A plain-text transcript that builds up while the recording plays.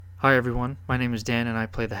Hi everyone, my name is Dan and I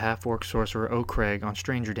play the half-orc sorcerer O'Craig on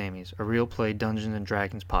Stranger Damies, a real play Dungeons &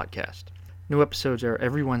 Dragons podcast. New episodes air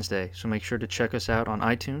every Wednesday, so make sure to check us out on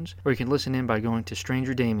iTunes, or you can listen in by going to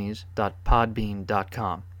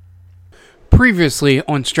strangerdamies.podbean.com. Previously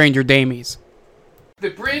on Stranger Damies.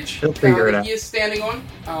 The bridge that he is standing on,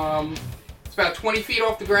 it's about 20 feet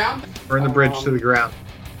off the ground. Burn the bridge to the ground.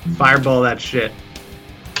 Fireball that shit.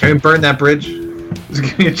 Can we burn that bridge? Just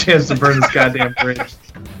give me a chance to burn this goddamn bridge.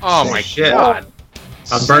 Oh my shit. God.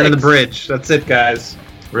 I'm burning the bridge. That's it, guys.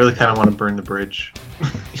 Really kind of want to burn the bridge.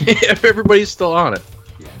 If everybody's still on it.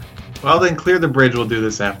 Well, then clear the bridge. We'll do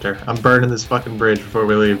this after. I'm burning this fucking bridge before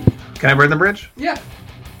we leave. Can I burn the bridge? Yeah.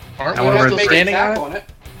 Aren't I we wanna still burn the standing on it.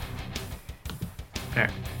 There.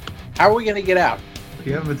 How are we going to get out?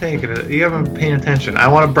 You haven't been paying attention. I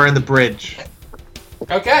want to burn the bridge.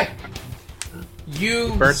 Okay.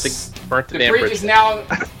 You Burnt the the damn bridge is now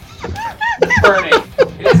burning.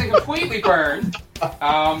 It isn't completely burned,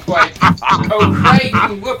 but O'Craig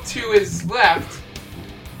can look to his left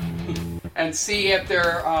and see at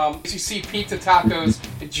their, you see Pizza Tacos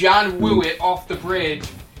John Woo it off the bridge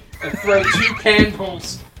and throw two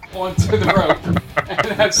candles onto the rope and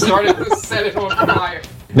have started to set it on fire.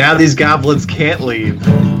 Now these goblins can't leave.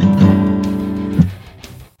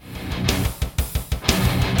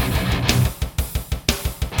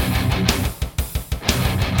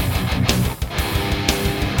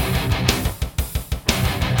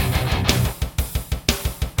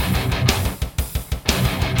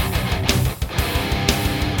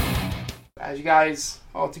 As you guys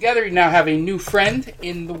all together, you now have a new friend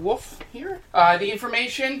in the wolf here. The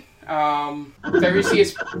information,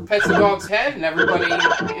 Tiresias pets the dog's head, and everybody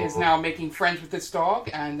is now making friends with this dog.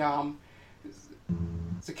 And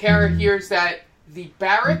Zakara hears that the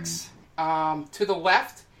barracks to the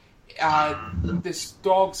left, this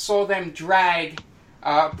dog saw them drag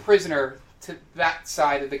a prisoner to that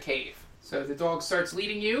side of the cave. So the dog starts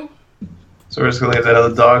leading you So we're just gonna leave that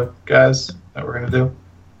other dog, guys, that we're gonna do.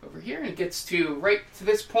 over here, and it gets to right to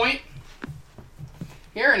this point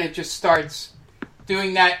here, and it just starts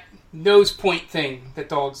doing that nose point thing that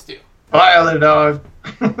dogs do. Bye, other dog.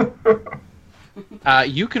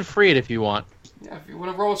 You can free it if you want. Yeah, if you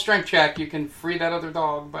want to roll a strength check, you can free that other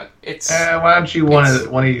dog, but it's... Why don't you one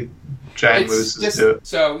of you giant mooses do it?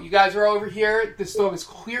 So, you guys are all over here. This dog is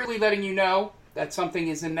clearly letting you know that something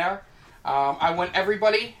is in there. I want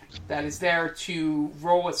everybody that is there to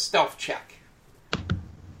roll a stealth check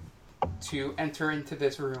to enter into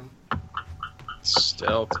this room.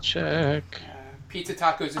 Stealth check. Pizza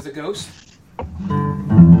Tacos is a ghost.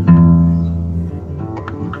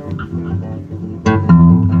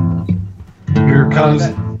 Here comes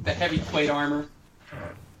The heavy plate armor.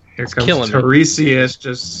 killing me. Tiresias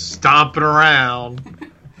just stomping around.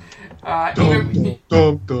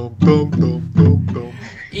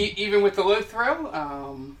 Even with the low throw,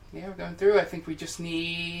 we're going through. I think we just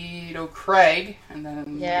need O'Craig, and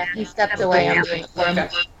then... Yeah, he stepped away. I'm doing it for him. Okay.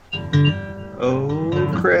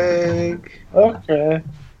 Oh, Craig. Okay.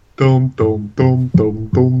 Dum dum dum dum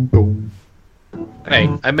dum dum. Hey,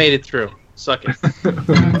 I made it through. Suck it.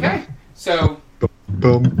 Okay, so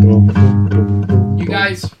Dum dum dum dum dum. you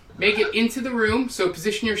guys make it into the room, so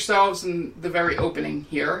position yourselves in the very opening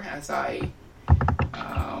here as I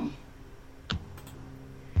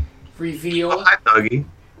reveal Hi, doggy.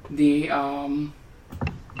 the and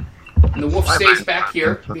the wolf stays back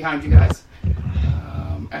here behind you guys,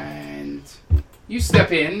 and you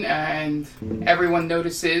step in, and everyone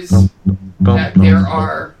notices that there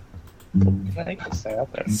are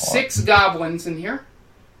 6 goblins in here.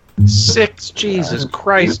 6, Jesus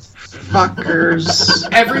Christ. Fuckers.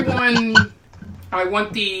 Everyone, I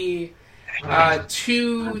want the 3 that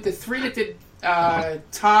did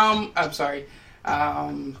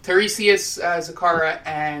Tiresias, Zakara,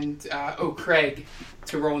 and O'Craig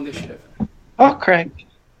to roll initiative. Oh, Craig.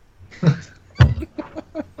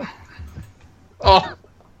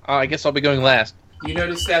 I guess I'll be going last. You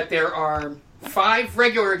notice that there are 5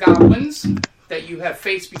 regular goblins that you have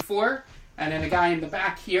faced before, and then a guy in the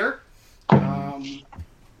back here,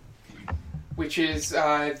 which is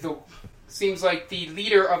seems like the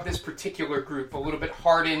leader of this particular group. A little bit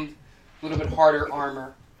hardened, a little bit harder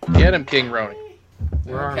armor. Get him, King Roni.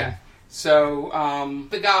 Okay, so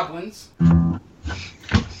the goblins.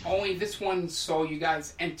 Only this one saw you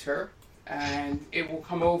guys enter, and it will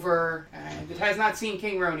come over, and it has not seen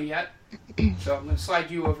King Roni yet. So I'm going to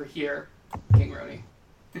slide you over here, King Roni.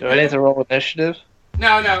 Do I need to roll initiative?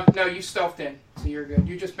 No, you stealthed in, so you're good.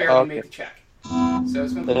 You just barely made the check. So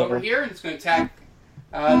it's going to come over here, and it's going to attack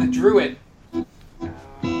the druid.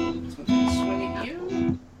 It's going to swing at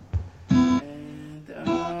you. And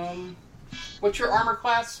What's your armor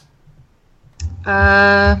class?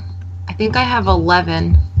 I think I have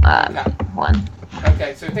 11. Okay. 1.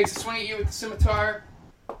 Okay, so it takes a swing at you with the scimitar.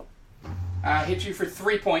 Hits you for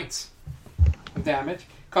 3 points of damage.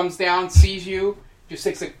 Comes down, sees you, just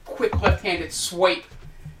takes a quick left-handed swipe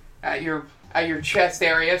at your chest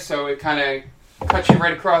area, so it kind of cuts you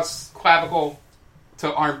right across clavicle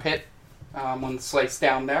to armpit on the slice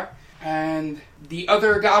down there. And the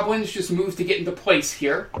other goblins just move to get into place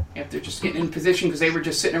here after just getting in position because they were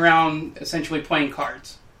just sitting around essentially playing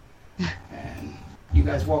cards. And you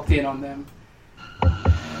guys walked in on them.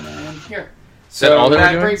 And here. that all So they were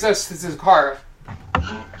that doing? brings us to Zakara.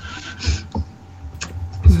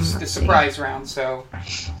 This is the surprise round, so...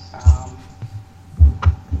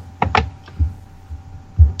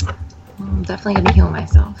 I'm definitely going to heal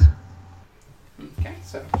myself. Okay,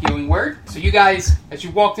 so healing word. So you guys, as you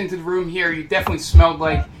walked into the room here, you definitely smelled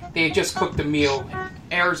like they had just cooked a meal.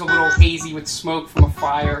 Air's a little hazy with smoke from a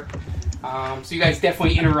fire. So you guys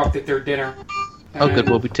definitely interrupted their dinner. Oh, good.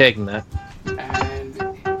 We'll be taking that.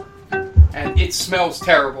 And it smells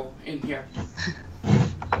terrible in here.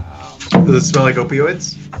 Does it smell like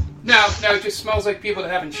opioids? No, it just smells like people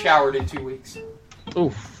that haven't showered in 2 weeks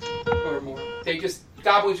Oof. or more.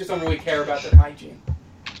 Goblins just don't really care about their hygiene.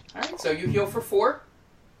 Alright, so you heal for 4.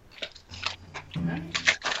 Alright. And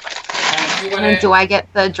if you And then do I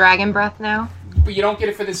get the dragon breath now? But you don't get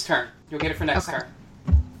it for this turn. You'll get it for next Okay. turn.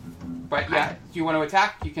 But yeah, do you want to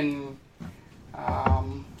attack? You can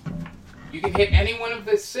hit any one of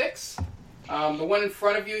the 6. The one in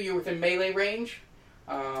front of you, you're within melee range.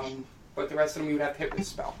 But the rest of them you would have to hit with a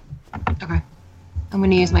spell. Okay. I'm going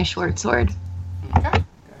to use my short sword. Okay, go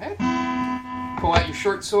ahead. Pull out your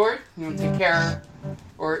short sword. You want to take care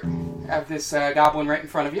or have this goblin right in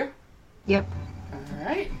front of you. Yep.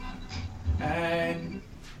 Alright. And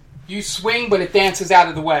you swing, but it dances out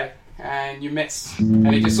of the way. And you miss. And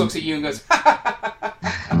it just looks at you and goes, ha ha ha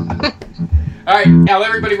ha. Alright, now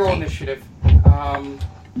everybody roll initiative.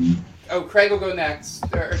 Craig will go next.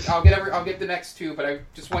 Or I'll get the next 2, but I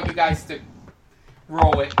just want you guys to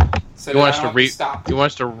roll it. So You want us I to don't have stop. You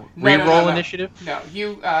want us to No, re-roll no. initiative? No,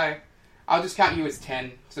 you. I'll just count you as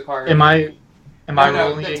 10, Zakari. Am I No,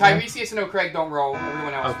 rolling the again? Tiresias and Craig don't roll.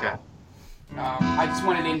 Everyone else Okay. roll. I just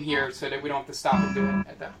want it in here so that we don't have to stop and do it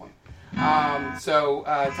at that point.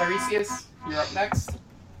 Tiresias, you're up next.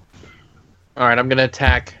 Alright, I'm going to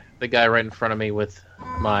attack the guy right in front of me with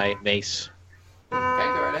my mace. Okay,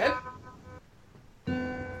 go right ahead.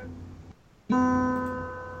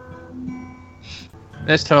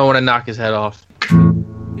 This time I want to knock his head off.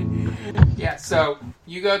 Yeah, so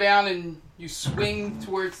you go down and you swing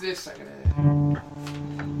towards this. I gotta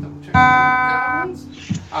double check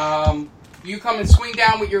the goblins. You come and swing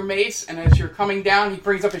down with your mace, and as you're coming down, he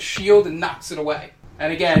brings up his shield and knocks it away.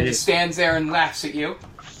 And again, it just stands there and laughs at you.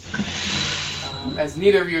 As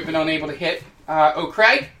neither of you have been unable to hit.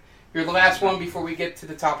 Craig, you're the last one before we get to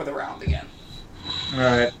the top of the round again.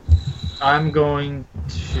 Alright. I'm going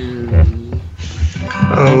to...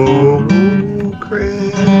 Oh,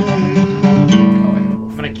 Craig.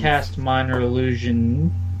 I'm going to cast Minor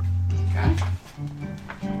Illusion. Okay.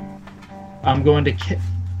 I'm going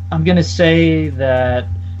to say that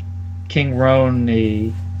King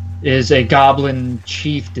Roni is a goblin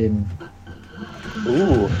chieftain,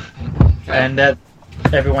 Ooh. and that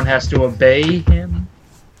everyone has to obey him.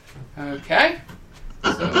 Okay.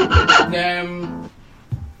 So, them...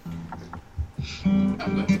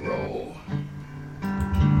 I'm going to roll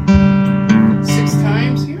 6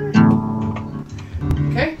 times here.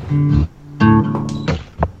 Okay.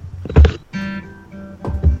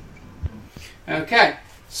 Okay.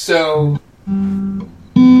 So,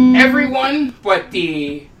 everyone but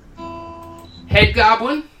the head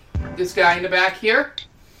goblin, this guy in the back here,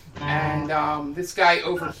 and this guy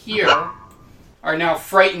over here are now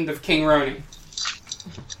frightened of King Roni.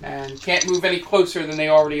 And can't move any closer than they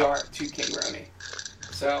already are to King Roni.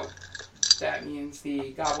 So that means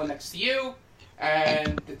the goblin next to you,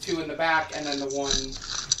 and the 2 in the back, and then the one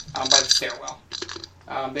by the stairwell.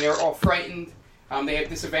 They are all frightened. They have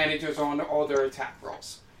disadvantages on all their attack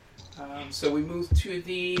rolls. So we move to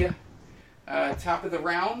the top of the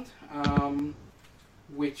round,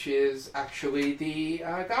 which is actually the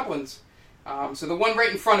goblins. So the one right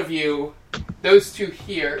in front of you, those 2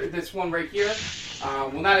 here, this one right here,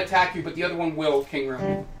 will not attack you, but the other one will, King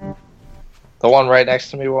Roni. The one right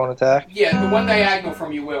next to me won't attack? Yeah, the one diagonal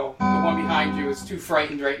from you will. The one behind you is too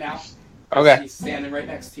frightened right now. Okay. He's standing right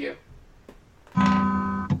next to you.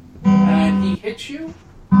 And he hits you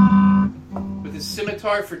with his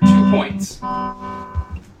scimitar for 2 points. He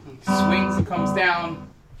swings and comes down.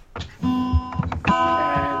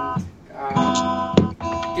 And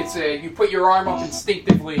you put your arm up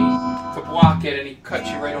instinctively to block it, and he cuts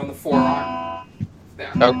you right on the forearm.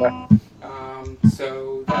 There. Okay.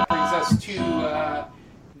 So that brings us to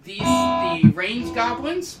the ranged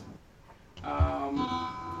goblins.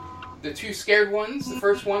 The two scared ones. The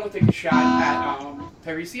first one will take a shot at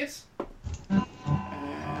Tiresias.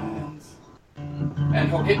 And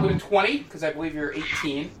he'll hit with a 20, because I believe you're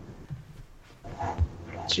 18.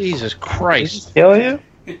 Jesus Christ! Kill you?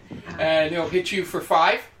 And he'll hit you for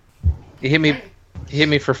 5. He hit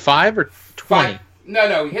me for 5 or 20?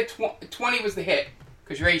 No, he hit 20 was the hit,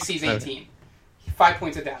 because your AC is 18. Okay. 5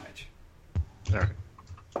 points of damage. All right.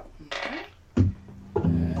 Okay.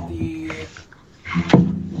 The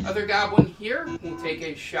other goblin here will take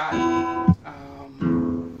a shot.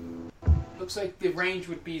 Looks like the range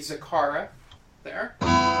would be Zakara. There. This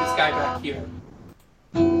guy back here.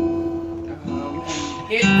 And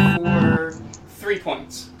hit for 3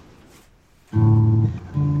 points. So,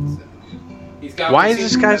 these goblins Why is seem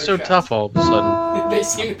this to be guy better so shots. tough all of a sudden? They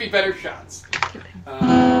seem to be better shots.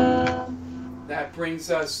 That brings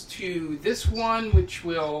us to this one, which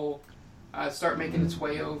will start making its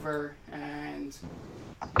way over and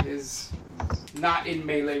is not in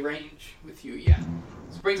melee range with you yet.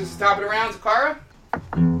 This brings us to the top of the round, Zakara.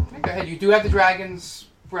 Go ahead. You do have the dragon's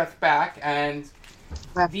breath back, and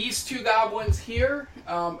these two goblins here,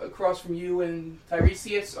 across from you and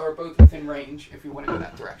Tiresias, are both within range if you want to go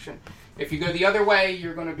that direction. If you go the other way,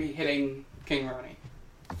 you're going to be hitting King Roni.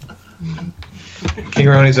 King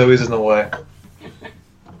Roni's always in the way.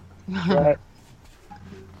 Right.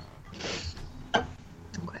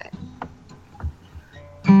 Okay.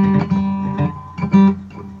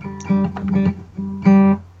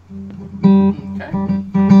 Okay.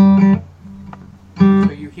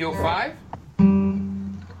 So you heal 5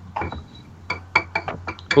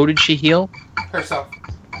 Who did she heal? herself.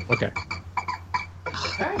 Okay.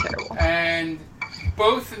 Okay. And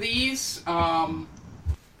both of these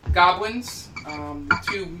goblins, the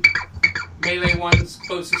two melee ones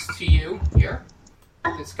closest to you here,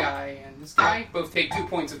 this guy and this guy, both take 2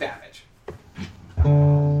 points of damage.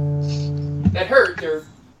 That hurt.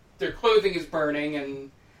 Their clothing is burning,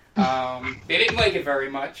 and they didn't like it very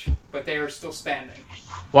much, but they are still standing.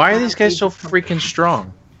 Why are these guys so freaking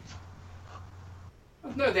strong?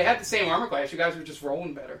 No, they had the same armor class. You guys were just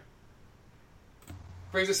rolling better.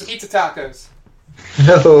 Brings us to pizza tacos.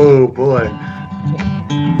 Oh boy.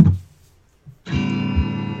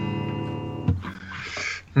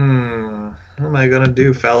 What am I gonna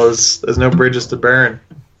do, fellas? There's no bridges to burn.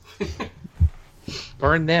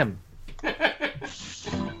 Burn them. I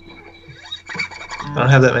don't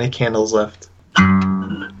have that many candles left.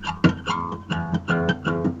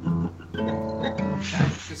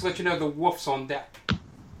 Just let you know the wolf's on deck.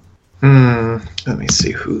 Let me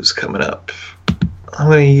see who's coming up. I'm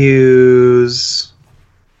gonna use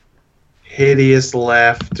Hideous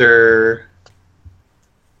Laughter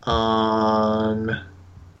on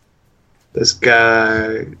this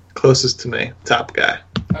guy closest to me, top guy.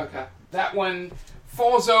 Okay. That one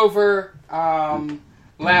falls over,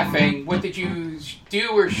 laughing. What did you do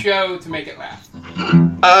or show to make it laugh?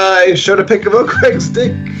 I showed a pic of Oak Crag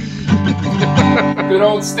stick. Good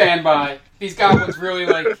old standby. These goblins really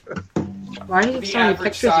like Why do you the have so many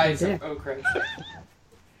average pictures of size your of dick? Oak Ridge.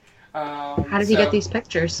 How did he get these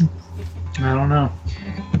pictures? I don't know.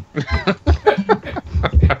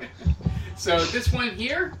 So this one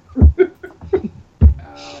here,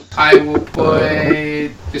 I will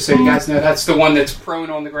put, just so you guys know, that's the one that's prone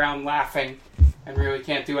on the ground laughing and really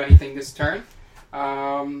can't do anything this turn.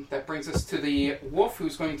 That brings us to the wolf,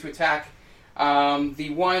 who's going to attack the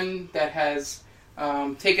one that has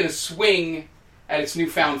taken a swing at its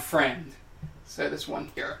newfound friend. So this one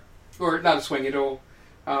here, or not a swing, it'll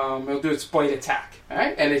do its bite attack. All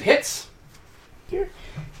right, and it hits. Here,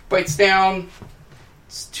 bites down.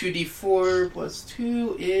 It's 2d4 plus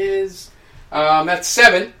 2 is that's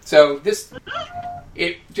 7. So this,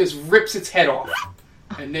 it just rips its head off,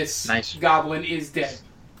 and this Nice. goblin is dead.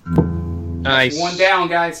 Nice. One down,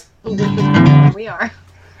 guys. We are.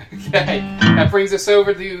 Okay, that brings us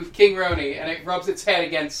over to King Roni, and it rubs its head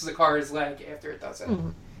against Zakara's leg after it does it,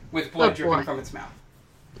 with blood Oh, dripping boy. from its mouth.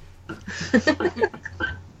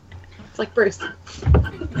 It's like Bruce.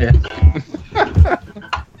 Yeah.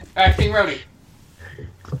 Alright, King Roni.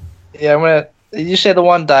 Yeah, I'm gonna. Did you say the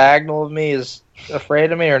one diagonal of me is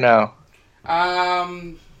afraid of me or no?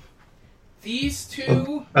 These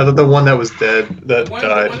two, I thought the one that was dead, that the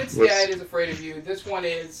died, one that's was... dead is afraid of you. This one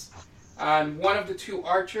is, one of the two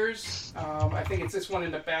archers, I think it's this one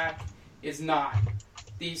in the back, is not.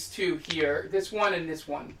 These two here, this one and this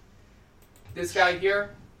one. This guy here,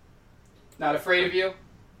 not afraid of you.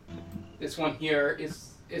 This one here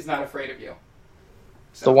is not afraid of you.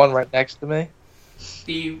 It's the one right next to me.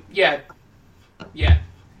 Yeah. I'm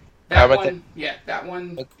That gonna one. Yeah, that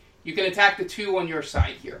one. You can attack the 2 on your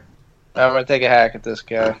side here. I'm gonna take a hack at this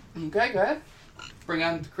guy. Okay, go ahead. Bring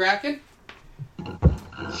on the Kraken.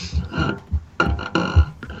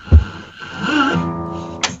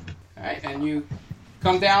 Alright, and you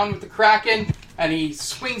come down with the Kraken, and he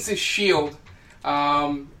swings his shield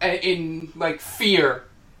in, like, fear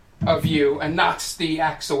of you, and knocks the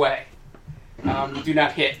axe away. You do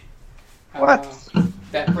not hit. What?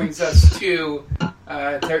 That brings us to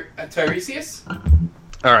Tiresias.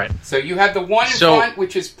 All right. So you have the one in So- front,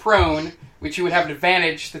 which is prone, which you would have an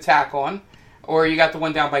advantage to attack on, or you got the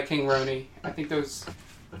one down by King Roni. I think those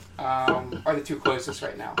are the 2 closest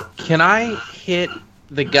right now. Can I hit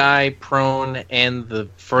the guy prone and the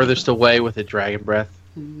furthest away with a dragon breath?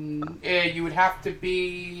 You would have to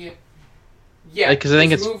be, yeah, Because I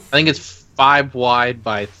think just it's move- 5 wide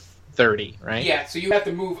by 30, right? yeah. So you have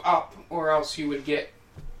to move up, or else you would get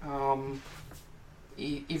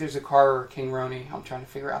either Zakar or King Roni. I'm trying to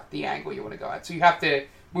figure out the angle you want to go at. So you have to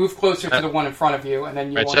move closer to the one in front of you, and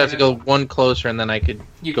then you Right. want So I have to go one closer, and then I could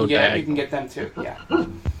You go can get diagonal. you can get them too. Yeah. All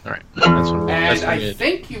right. That's what And I'm I gonna do.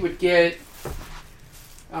 think you would get.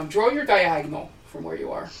 Draw your diagonal from where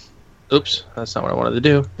you are. Oops, that's not what I wanted to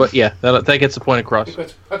do. But yeah, that gets the point across.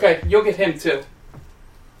 Because, okay, you'll get him too.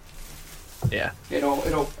 Yeah.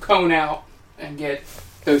 It'll cone out and get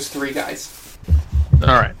those 3 guys.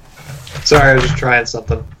 All right. Sorry, I was just trying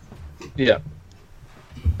something. Yeah.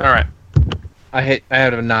 All right. I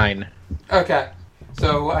had a 9. Okay,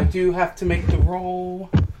 so I do have to make the roll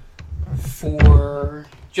for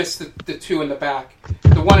just the 2 in the back.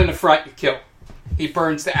 The one in the front you kill. He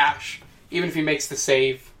burns the ash. Even if he makes the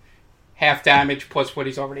save, half damage plus what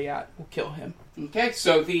he's already at will kill him. Okay,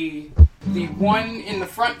 so the one in the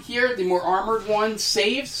front here, the more armored one,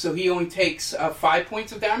 saves, so he only takes 5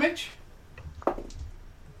 points of damage.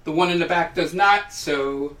 The one in the back does not,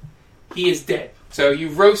 so he is dead. So you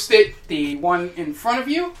roasted the one in front of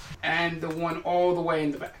you, and the one all the way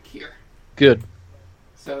in the back here. Good.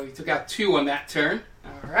 So you took out 2 on that turn.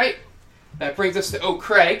 Alright. That brings us to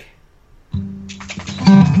O'Craig.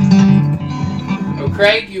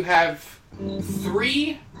 O'Craig, you have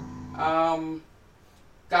 3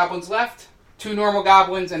 goblins left, 2 normal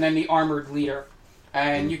goblins, and then the armored leader.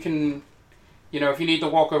 And you can, if you need to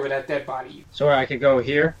walk over that dead body. So I could go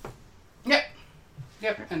here.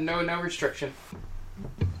 Yep, and no restriction.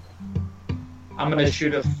 I'm gonna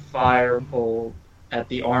shoot a firebolt at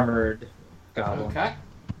the armored goblin. Okay.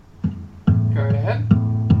 Go right ahead.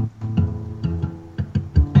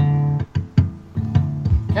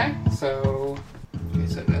 Okay, so I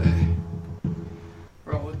gotta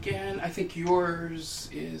roll again. I think yours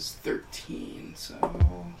is 13, so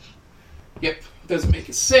yep, doesn't make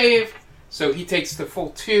a save. So he takes the full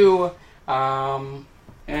 2, and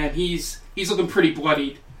he's looking pretty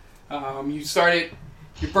bloodied.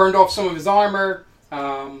 You burned off some of his armor,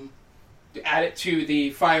 added to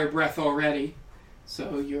the fire breath already.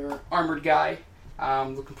 So your armored guy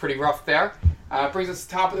looking pretty rough there. Brings us to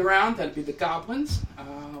the top of the round. That'd be the goblins.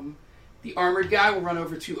 The armored guy will run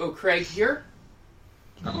over to O'Craig here.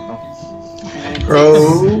 And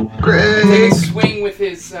take a swing with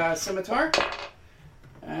his scimitar.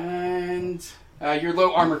 And your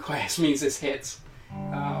low armor class means this hits.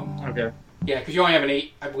 Okay. Yeah, because you only have an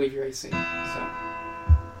 8, I believe, your AC. So,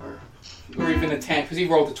 or even a 10, because he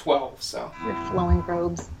rolled a 12. So. Your flowing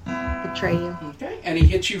robes betray you. Okay, and he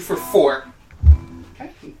hits you for 4.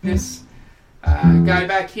 Okay, this guy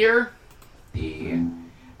back here, the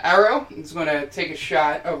arrow, is going to take a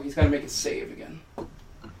shot. Oh, he's going to make a save again.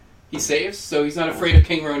 He saves, so he's not afraid of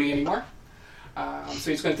King Roni anymore. So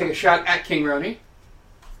he's going to take a shot at King Roni.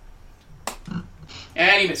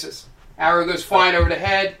 And he misses. Arrow goes flying over the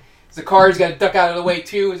head. Zakar's got to duck out of the way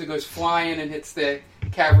too as it goes flying and hits the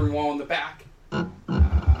cavern wall in the back.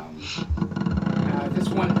 This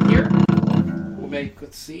one here will make,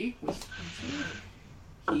 let's see.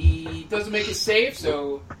 He doesn't make a save,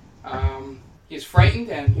 so he's frightened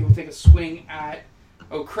and he will take a swing at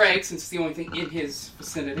O'Craig since it's the only thing in his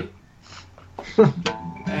vicinity.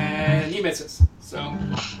 And he misses. So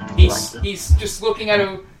he's just looking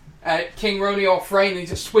at King Roni all frightened, and he's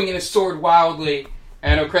just swinging his sword wildly,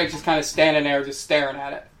 and O'Craig's just kind of standing there, just staring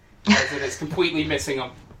at it, as it is completely missing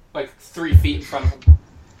him, like 3 feet in front of him.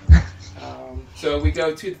 So we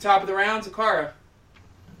go to the top of the round, Zakara.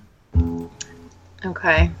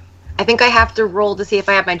 Okay. I think I have to roll to see if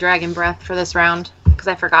I have my dragon breath for this round, because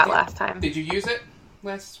I forgot last time. Did you use it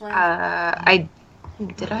last round?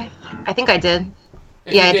 Did I? I think I did.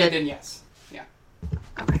 If yeah, you I did. Then yes. Yeah.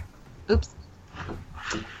 Okay. Oops.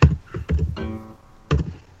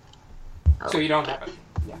 So you don't have it.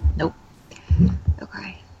 Yeah. Nope.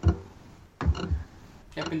 Okay.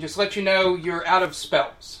 Yep, and just let you know you're out of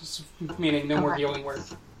spells, meaning no more Okay. healing word.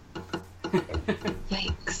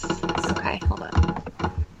 Yikes. Okay, hold on.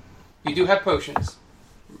 You do have potions.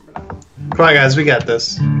 Come on, guys, we got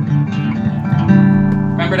this.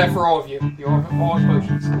 Remember that for all of you. You all have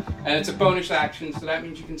potions. And it's a bonus action, so that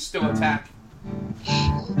means you can still attack.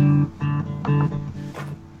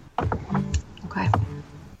 Okay.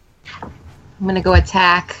 I'm gonna go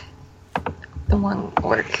attack the one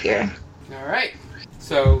orc here. Alright.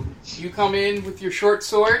 So you come in with your short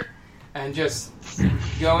sword and just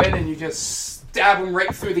go in and you just stab him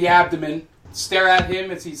right through the abdomen. Stare at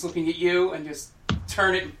him as he's looking at you and just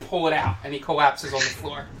turn it and pull it out. And he collapses on the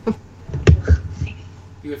floor.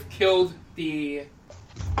 You have killed the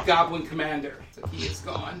goblin commander. So he is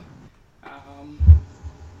gone.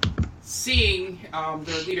 Seeing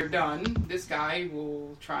their leader done, this guy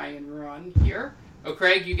will try and run here. Oh,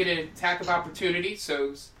 Craig, you get an attack of opportunity,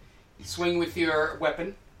 so you swing with your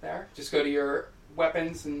weapon there. Just go to your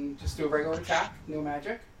weapons and just do a regular attack. No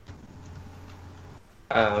magic.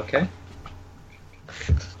 Okay.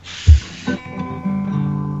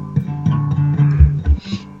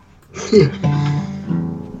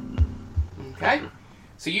 Okay?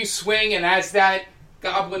 So you swing, and as that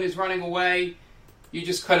goblin is running away, you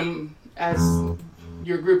just cut him, as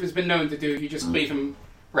your group has been known to do, you just cleave him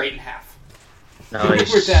right in half.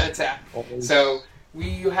 Nice. With that attack. So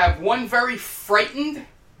we have one very frightened,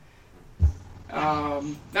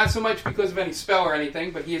 not so much because of any spell or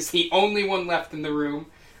anything, but he is the only one left in the room,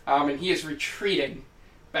 and he is retreating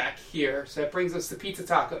back here. So that brings us to Pizza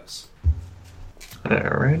Tacos.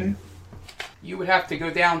 Alrighty. You would have to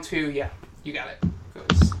go down to, yeah, you got it.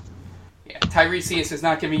 Goes, yeah, Tiresias is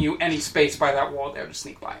not giving you any space by that wall there to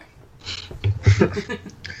sneak by him.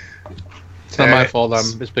 It's not my fault.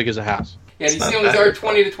 I'm as big as a house. Yeah, It's these not ceilings bad. are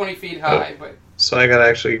 20 to 20 feet high, but So I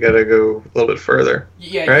gotta go a little bit further.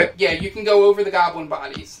 yeah, Right? you can go over the goblin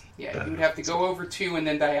bodies. Yeah, you would have to go over 2 and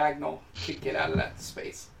then diagonal to get out of that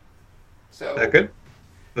space. So That good?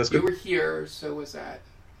 That's you good. were here, so was that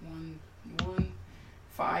 1,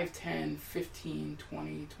 5, 10, 15,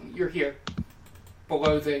 20, 20. You're here,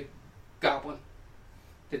 below the goblin,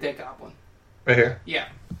 the dead goblin. Right here. Yeah.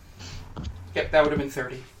 Yep, that would have been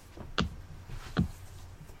 30.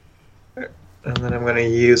 And then I'm gonna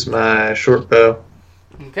use my short bow.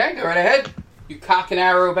 Okay, go right ahead. You cock an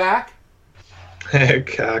arrow back.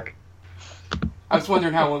 Cock. I was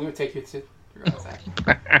wondering how long it would take you to realize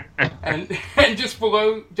that. And just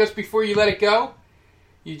below, just before you let it go,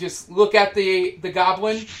 you just look at the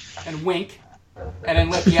goblin and wink, and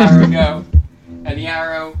then let the arrow go. And the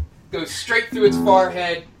arrow goes straight through its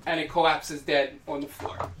forehead, and it collapses dead on the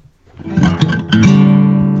floor.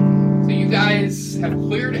 So you guys have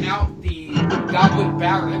cleared out the goblin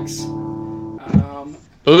barracks.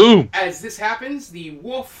 Boom! As this happens, the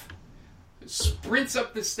wolf sprints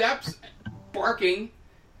up the steps, barking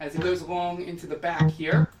as it goes along into the back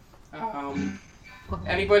here.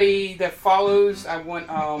 Anybody that follows, I want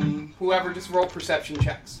whoever just roll perception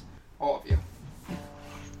checks. All of you.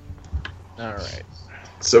 All right.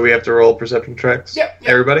 So we have to roll perception checks? Yep.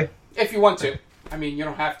 Everybody? If you want to. I mean, you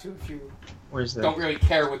don't have to if you Where's the? don't really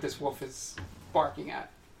care what this wolf is barking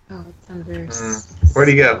at. Oh, it's under. Where'd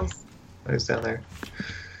he go? Oh, he's down there.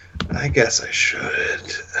 I guess I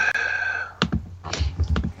should.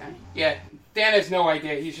 Okay. Yeah, Dan has no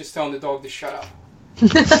idea. He's just telling the dog to shut up.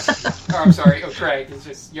 Or, I'm sorry, Craig is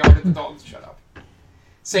just yelling at the dog to shut up.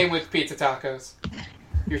 Same with Pizza Tacos.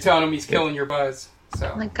 You're telling him he's killing your buzz.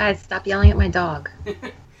 So. Oh my god, stop yelling at my dog.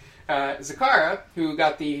 Zakara, who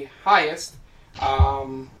got the highest,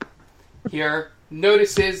 here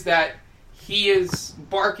notices that he is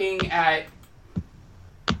barking at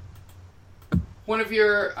one of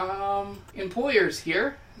your employers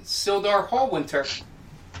here, Sildar Hallwinter,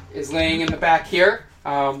 is laying in the back here.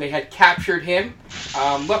 They had captured him.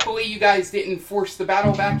 Luckily, you guys didn't force the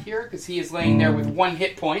battle back here because he is laying there with 1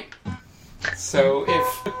 hit point. So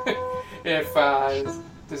if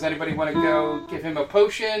does anybody want to go give him a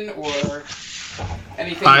potion or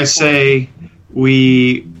anything? I say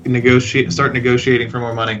we start negotiating for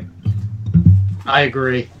more money. I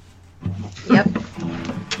agree. Yep.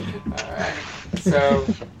 Alright. So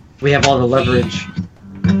We have all the leverage.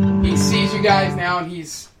 he sees you guys now and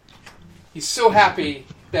he's so happy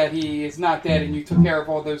that he is not dead and you took care of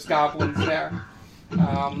all those goblins there.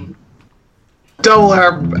 Double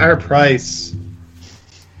our price.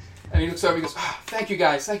 And he looks over and goes, oh, thank you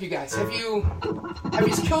guys. Have you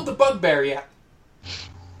killed the bugbear yet?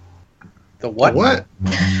 The what? What?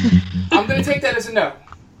 I'm going to take that as a no.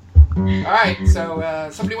 Alright, so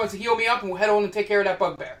somebody wants to heal me up and we'll head on and take care of that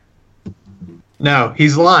bugbear. No,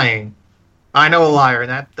 he's lying. I know a liar, and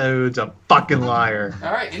that dude's a fucking liar.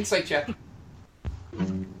 Alright, insight check.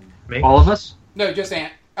 Me? All of us? No, just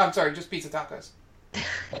Ant. I'm sorry, just Pizza Tacos.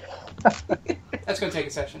 That's going to take a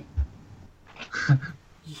session.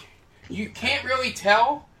 You can't really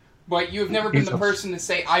tell, but you've never been the person to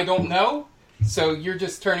say, I don't know, so you're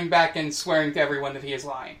just turning back and swearing to everyone that he is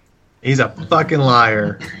lying. He's a fucking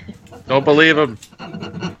liar. Don't believe him.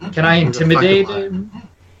 Can I intimidate liar. him?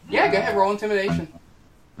 Yeah, go ahead, roll intimidation.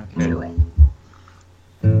 Okay.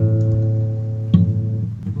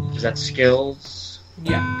 Is that skills?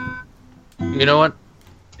 Yeah. You know what?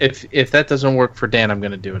 If that doesn't work for Dan, I'm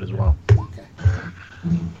going to do it as well. Okay.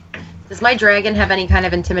 Does my dragon have any kind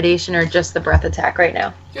of intimidation or just the breath attack right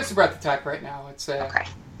now? Just a breath attack right now. It's Okay.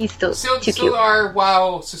 He's still Still too cute. are,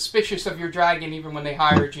 while suspicious of your dragon, even when they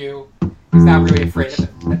hired you, he's not really afraid of it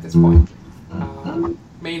at this point.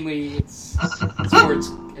 Mainly, it's for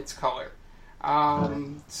its color.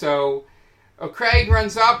 So, O'Craig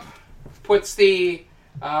runs up, puts the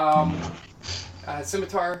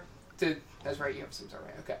scimitar to... That's right, you have a scimitar,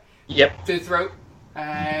 right? Okay. Yep. To the throat,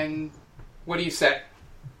 and what do you say?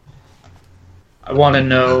 I want to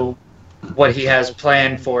know what he has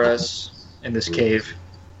planned for us in this cave.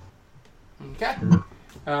 Okay.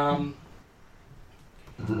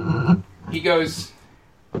 He goes,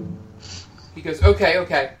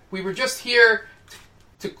 okay. We were just here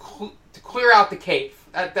to clear out the cave.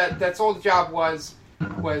 That's all the job was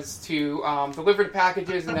to deliver the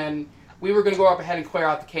packages, and then we were going to go up ahead and clear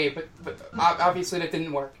out the cave, but obviously that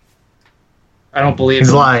didn't work. I don't believe He's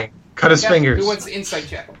him. lying. Cut his fingers. Who wants to insight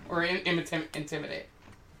check or intimidate?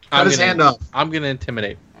 Cut his hand off. I'm going to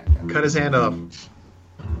intimidate. Okay. Cut his hand off.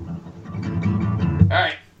 All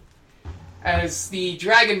right. As the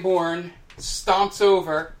Dragonborn stomps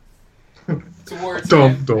over towards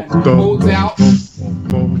him and holds out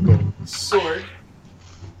sword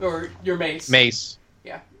or your mace. Mace.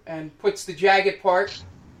 Yeah, and puts the jagged part,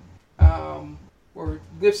 or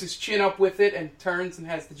lifts his chin up with it and turns and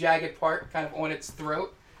has the jagged part kind of on its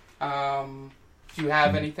throat. Do you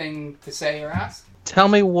have anything to say or ask? Tell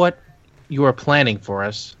me what you are planning for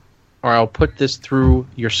us, or I'll put this through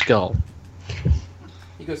your skull.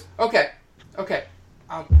 He goes, okay,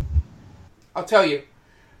 I'll tell you.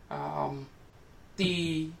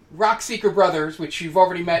 The Rockseeker brothers, which you've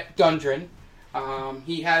already met, Gundren,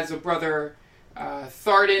 he has a brother,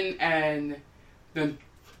 Tharden and the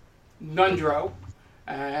Nundro,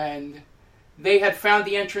 and they had found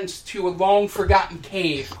the entrance to a long-forgotten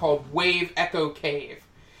cave called Wave Echo Cave.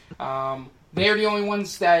 They're the only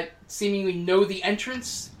ones that seemingly know the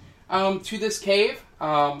entrance to this cave.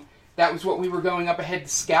 That was what we were going up ahead to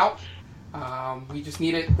scout. We just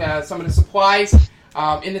needed some of the supplies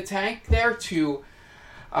in the tank there to,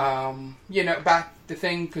 back the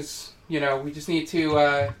thing, because, we just need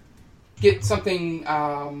to get something,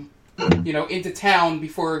 into town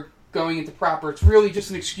before going into proper. It's really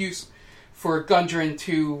just an excuse for Gundren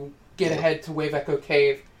to get ahead to Wave Echo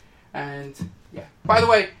Cave. And, yeah. By the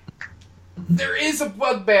way, there is a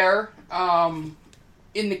bugbear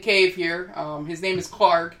in the cave here. His name is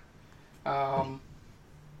Clark.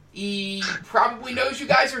 He probably knows you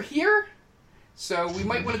guys are here, so we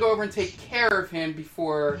might want to go over and take care of him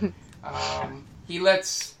before he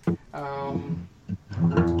lets.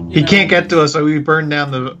 He can't get to us, so we burn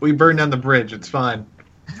down the bridge. It's fine.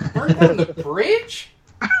 Burn down the bridge?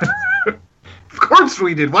 Of course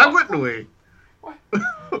we did. Why wouldn't we? What?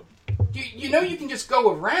 You can just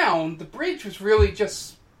go around. The bridge was really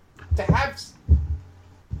just to have.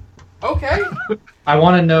 Okay. I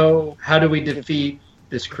want to know, how do we defeat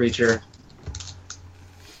this creature?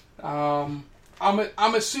 I'm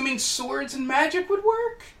assuming swords and magic would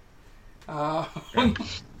work. I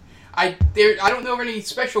don't know of any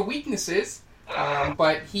special weaknesses,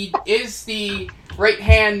 but he is the right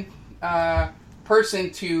hand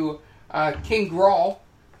person to King Grawl,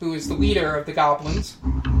 who is the leader of the goblins,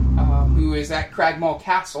 who is at Cragmaw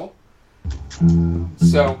Castle.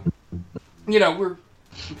 So, we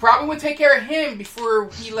probably want to take care of him before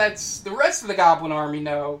he lets the rest of the goblin army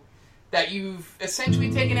know that you've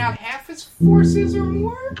essentially taken out half his forces or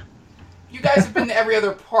more? You guys have been to every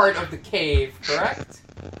other part of the cave, correct?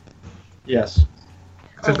 Yes.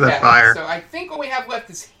 Except for that fire. So I think all we have left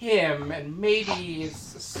is him and maybe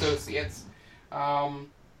his associates.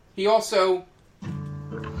 He also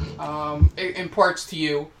imparts to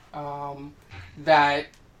you that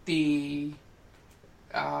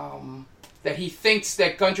that he thinks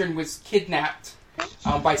that Gundren was kidnapped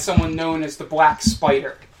by someone known as the Black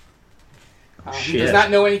Spider. He does Shit.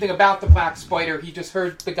 not know anything about the black spider. He just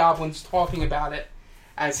heard the goblins talking about it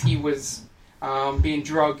as he was being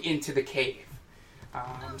drugged into the cave.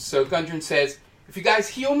 So Gundren says, if you guys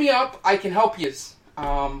heal me up, I can help you.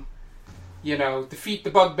 Defeat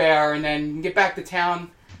the bugbear and then get back to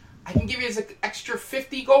town. I can give you an extra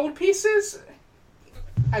 50 gold pieces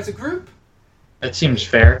as a group. That seems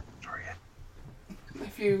fair.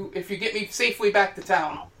 If you get me safely back to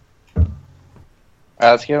town.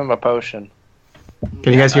 Let's give him a potion.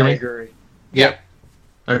 Can you guys hear I me? agree. Yep.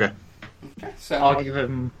 Okay. Okay, so I'll give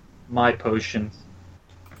him my potion.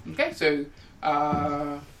 Okay, so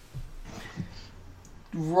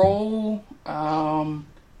roll.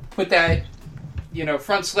 Put that,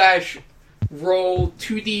 front slash. Roll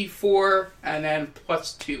 2d4 and then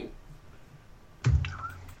plus 2.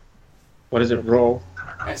 What does it roll?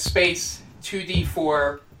 And space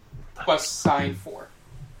 2d4 plus sign 4.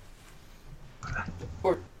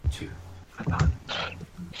 Or 2.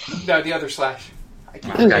 No, the other slash. I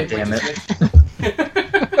can't God forget damn which it. is which.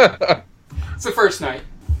 It's the first night.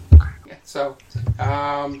 Yeah, so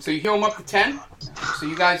you heal him up to 10. So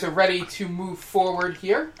you guys are ready to move forward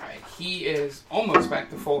here. All right, he is almost back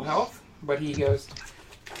to full health. But he goes,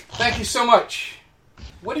 thank you so much.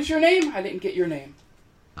 What is your name? I didn't get your name.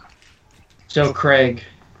 So, Craig.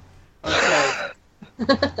 Okay.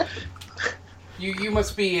 You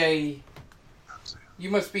must be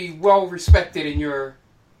well respected in your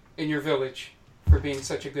village for being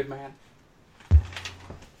such a good man.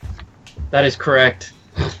 That is correct.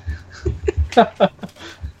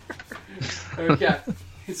 Okay.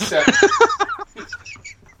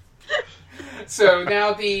 So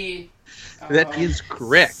now That is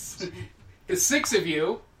correct. The 6 of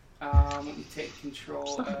you, let me take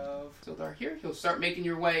control of Sildar here. You'll start making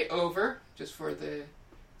your way over, just for the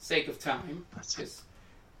sake of time. Just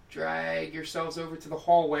drag yourselves over to the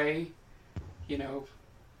hallway, Do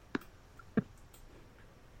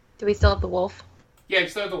we still have the wolf? Yeah, you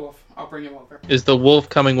still have the wolf. I'll bring him over. Is the wolf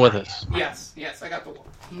coming with us? Yes, I got the wolf.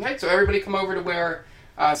 Alright, so everybody come over to where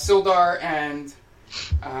Sildar and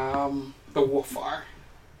the wolf are.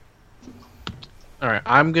 All right,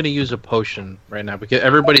 I'm going to use a potion right now because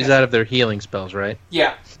everybody's out of their healing spells, right?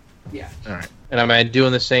 Yeah. All right. And am I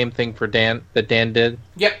doing the same thing for Dan that Dan did?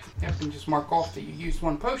 Yep, and just mark off that you used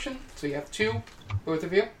 1 potion, so you have 2, both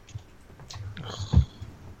of you.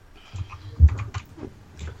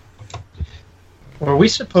 Were we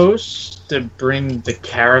supposed to bring the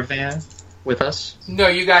caravan with us? No,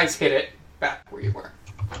 you guys hit it back where you were.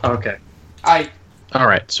 Okay. All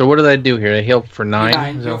right, so what did I do here? I healed for 9?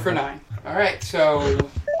 9, heal for 9. Alright, so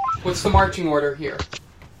what's the marching order here?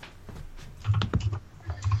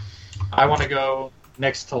 I want to go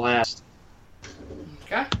next to last.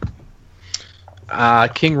 Okay.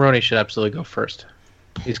 King Roni should absolutely go first.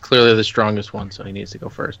 He's clearly the strongest one, so he needs to go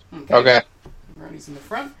first. Okay. Roni's in the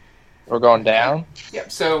front. We're going down?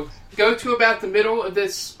 Yep, so go to about the middle of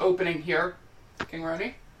this opening here, King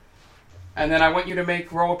Roni. And then I want you to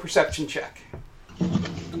roll a perception check.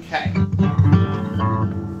 Okay.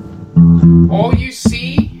 All you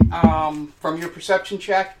see from your perception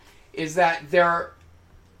check is that there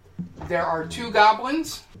are 2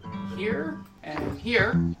 goblins here,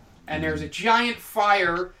 and there's a giant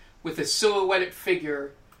fire with a silhouetted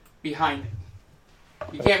figure behind it.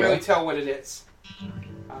 You can't really tell what it is.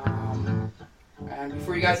 And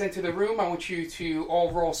before you guys enter the room, I want you to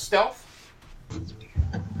all roll stealth.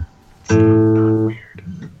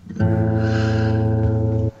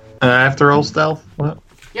 I have to roll stealth? What?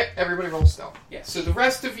 Yep, everybody roll stealth. Yeah, so the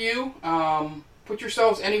rest of you, put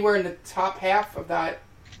yourselves anywhere in the top half of that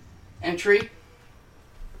entry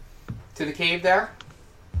to the cave there,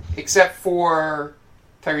 except for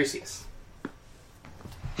Tiresias.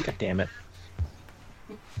 God damn it.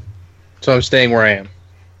 So I'm staying where I am.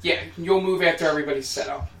 Yeah, you'll move after everybody's set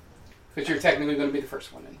up, because you're technically going to be the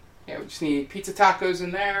first one in. Yeah, we just need pizza tacos in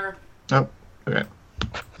there. Oh, okay.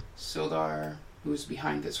 Sildar, who's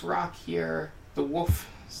behind this rock here. The wolf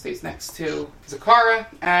stays next to Zakara,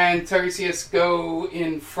 and Tiresias go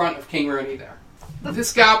in front of King Roni there.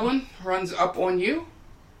 This goblin runs up on you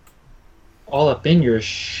All up in your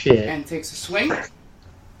shit. and takes a swing.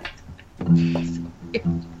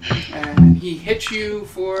 And he hits you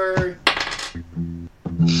for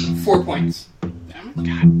 4 points. Damage.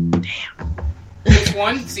 God damn. This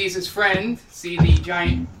one sees his friend see the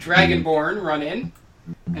giant dragonborn run in,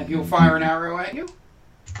 and he'll fire an arrow at you.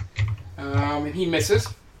 And he misses.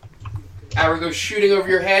 Arrow goes shooting over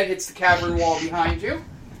your head, hits the cavern wall behind you.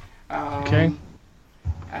 Okay.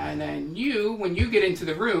 And then you, when you get into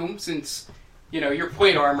the room, since your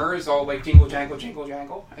plate armor is all like jingle, jangle, jingle,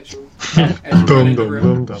 jangle as you run in the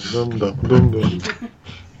room.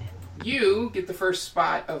 You get the first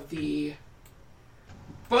spot of the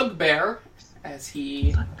bugbear as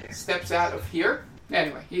he steps out of here.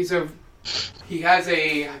 Anyway, I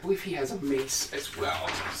believe he has a mace as well.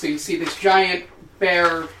 So you see this giant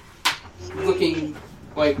bear-looking,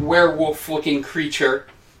 like werewolf-looking creature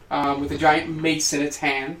with a giant mace in its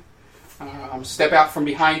hand. Step out from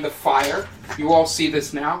behind the fire. You all see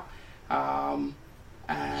this now. And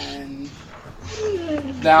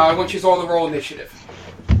now I want you all to roll initiative.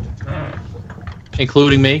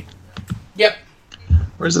 Including me? Yep.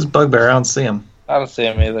 Where's this bugbear? I don't see him. I don't see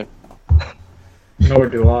him either. Nor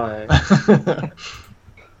do I.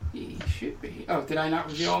 He should be. Oh, did I not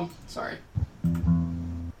reveal him? Sorry.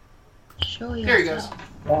 Show There he goes.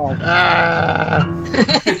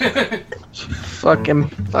 Fuck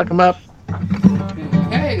him up.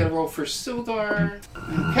 Okay, gotta roll for Sildar.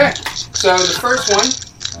 Okay, so the first one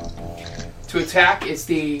to attack is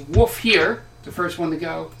the wolf here. The first one to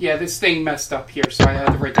go. Yeah, this thing messed up here, so I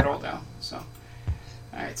had to write that all down. So,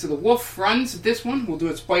 alright, so the wolf runs at this one. We'll do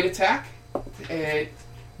its bite attack. It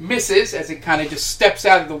misses as it kind of just steps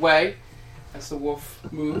out of the way as the wolf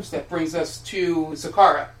moves. That brings us to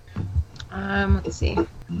Zakara. Let's see.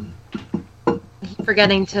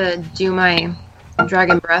 Forgetting to do my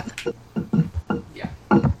dragon breath. Yeah.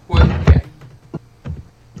 Well, yeah.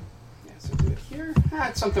 Yeah, so do it here.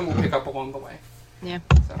 It's something we'll pick up along the way. Yeah.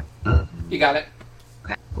 So, you got it.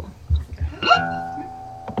 Okay, cool. Okay.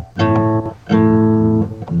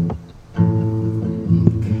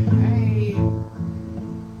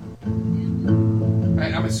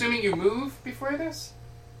 Alright, I'm assuming you move before this?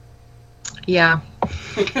 Yeah.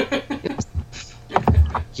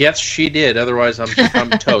 Yes, she did. Otherwise, I'm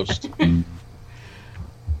toast.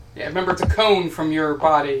 Yeah, remember it's a cone from your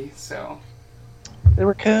body, so... They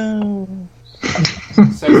were cones.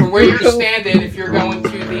 So from where you're standing, if you're going to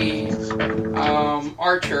the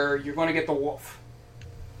archer, you're going to get the wolf.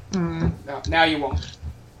 No, now you won't.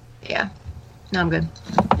 Yeah. No, I'm good.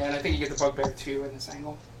 Yeah, and I think you get the bugbear too in this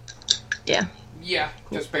angle. Yeah. Yeah,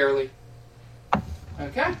 just barely.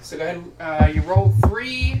 Okay, so go ahead and you roll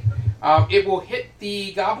 3. It will hit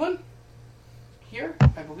the goblin here,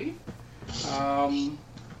 I believe.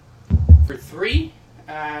 For 3,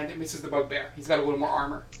 and it misses the bugbear. He's got a little more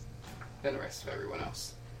armor than the rest of everyone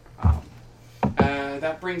else.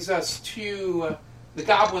 That brings us to the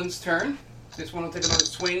goblin's turn. This one will take another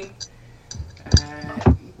swing.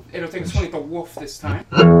 It'll take a swing at the wolf this time.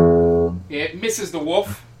 It misses the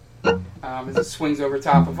wolf as it swings over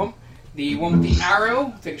top of him. The one with the arrow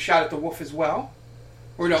will take a shot at the wolf as well.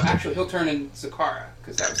 Or no, actually, he'll turn in Zakara,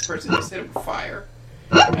 because that was the person who just hit him with fire.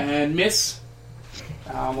 And miss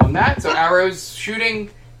on that. So arrows shooting,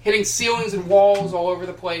 hitting ceilings and walls all over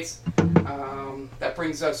the place. That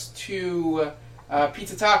brings us to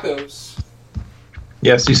Pizza Tacos.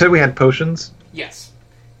 Yes, you said we had potions. Yes.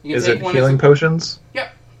 You can Is take it one healing as potions?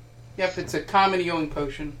 Yep, it's a common healing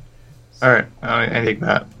potion. Alright, I take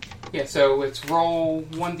that. Yeah, so it's roll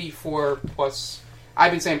 1d4 plus...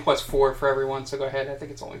 I've been saying plus 4 for everyone, so go ahead. I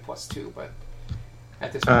think it's only plus 2, but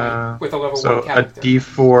at this point, with a level 1 character. So a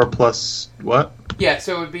d4 plus what? Yeah,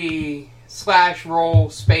 so it would be / roll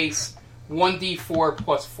space 1d4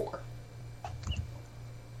 plus 4.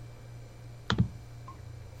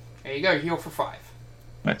 There you go, heal for 5.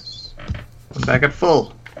 Nice. I'm back at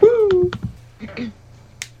full. Woo!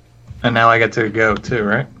 And now I get to go too,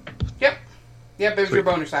 right? Yep, it was your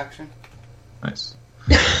bonus action. Nice.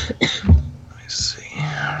 Let me see.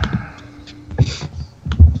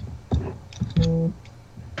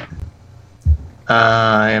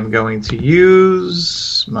 I am going to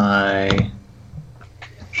use my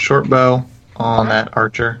short bow on that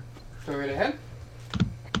archer. Go right ahead.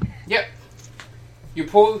 Yep. You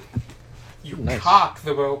pull... You cock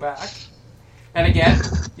the bow back. And again,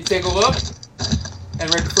 you take a look, and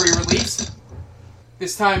right before you release,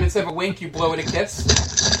 this time instead of a wink, you blow it a kiss.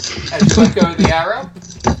 As you let go of the arrow.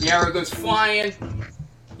 The arrow goes flying.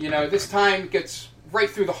 This time it gets right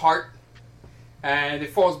through the heart. And it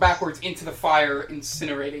falls backwards into the fire,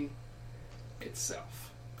 incinerating itself.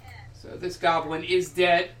 So this goblin is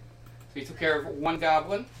dead. So you took care of one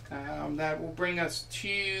goblin. That will bring us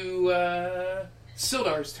to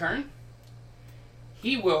Sildar's turn.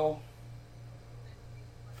 He will,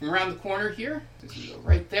 from around the corner here, he's going to go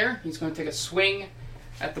right there. He's going to take a swing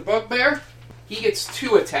at the bugbear. He gets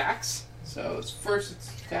 2 attacks. So his first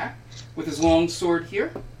attack with his long sword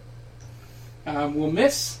here will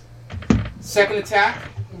miss. Second attack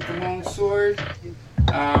with the long sword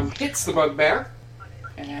hits the bugbear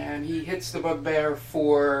And he hits the bugbear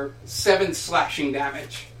for 7 slashing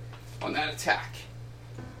damage on that attack.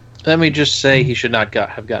 Let me just say he should not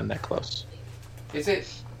have gotten that close. Is it?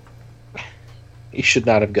 He should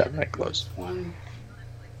not have gotten that close. 1,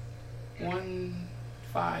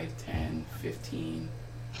 5, 10, 15.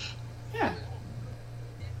 Yeah.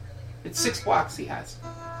 It's 6 blocks he has.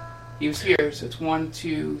 He was here, so it's 1,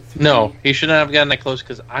 2, 3. No, he should not have gotten that close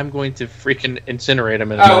because I'm going to freaking incinerate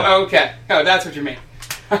him in a minute. Oh, okay. Oh, that's what you mean.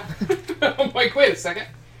 I'm like, wait a second.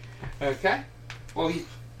 Okay. Well,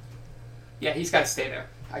 he's got to stay there.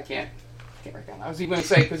 I can't right down. I was even going to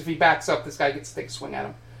say, because if he backs up, this guy gets to take a swing at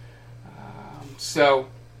him. All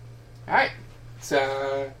right.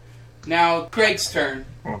 So, now Craig's turn.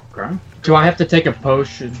 Okay. Do I have to take a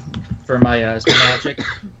potion for my magic?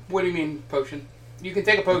 What do you mean, potion? You can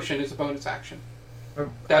take a potion as a bonus action.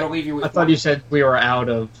 That'll leave you with I thought you said we were out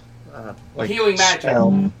of healing magic,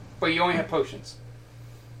 spell. but you only have potions.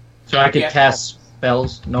 So I could cast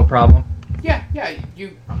spells, no problem. Yeah. I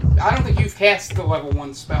don't think you've cast the level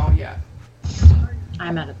 1 spell yet.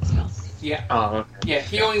 I'm out of the spells. Yeah. Oh, okay. Yeah,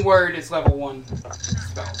 healing word is level 1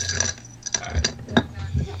 spell. Alright.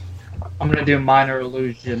 I'm gonna do minor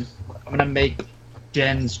illusion. I'm gonna make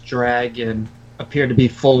Jen's dragon appear to be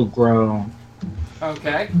full grown.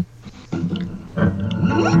 Okay.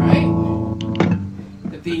 Alright.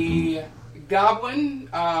 The goblin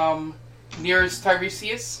nearest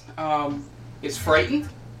Tiresias is frightened.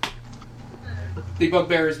 The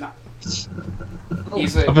bugbear is not.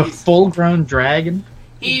 He's Of a full grown dragon?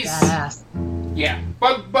 He's Badass. yeah.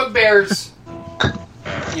 Bugbears,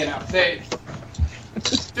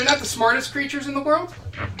 they're not the smartest creatures in the world.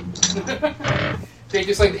 They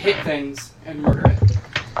just like to hit things and murder it.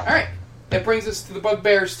 Alright. That brings us to the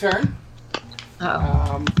bugbear's turn.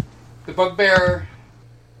 Uh-oh. The bugbear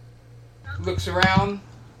looks around,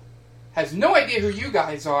 has no idea who you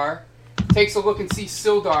guys are, takes a look and sees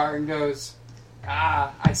Sildar and goes,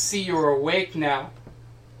 "Ah, I see you're awake now.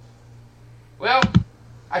 Well,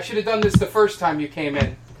 I should have done this the first time you came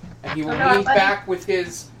in." And he will lean back with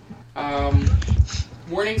his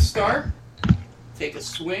Morning Star, take a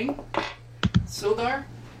swing, Sildar,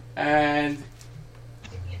 and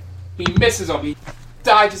he misses him. He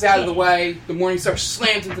dodges out of the way. The Morning Star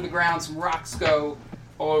slams into the ground. Some rocks go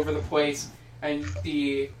all over the place, and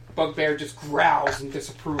the bugbear just growls in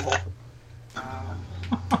disapproval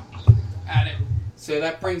at it. So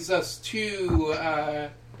that brings us to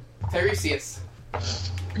Tiresias.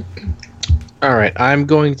 Alright, I'm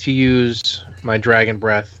going to use my Dragon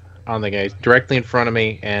Breath on the guy directly in front of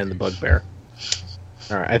me and the bugbear.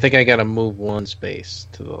 Alright, I think I gotta move 1 space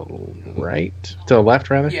to the right? To the left,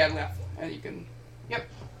 rather? Yeah, left. And you can... Yep.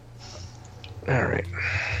 Alright.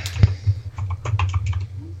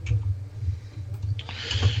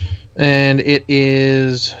 And it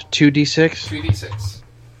is 2d6? 2d6.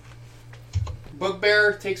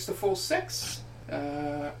 Bugbear takes the full 6,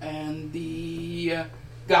 and the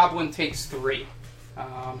goblin takes 3.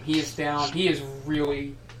 He is down. He is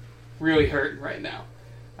really, really hurting right now.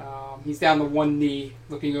 He's down to 1 knee,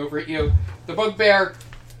 looking over at you. The bugbear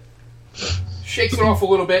shakes it off a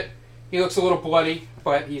little bit. He looks a little bloody,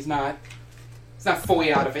 but he's not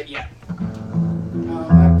fully out of it yet.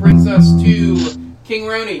 That brings us to King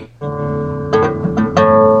Roni.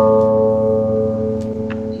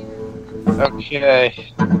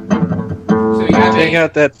 Okay. So you have Take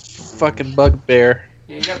out that fucking bugbear.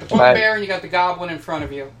 Yeah, you got the bugbear and you got the goblin in front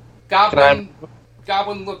of you. Goblin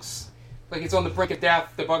looks like it's on the brink of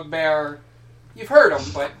death. The bugbear, you've heard him,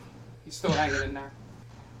 but he's still hanging in there.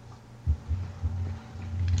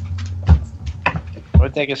 I'm gonna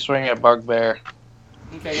take a swing at Bugbear.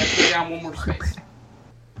 Okay, you have to go down 1 more space.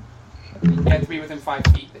 You have to be within 5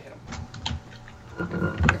 feet to hit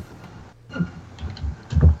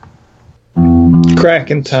him.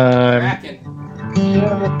 Kraken time. Kraken.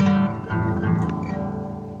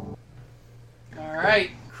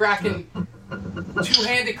 Alright, Kraken.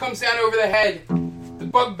 2-handed comes down over the head. The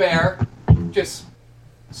bugbear just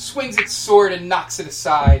swings its sword and knocks it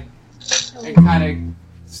aside. And kind of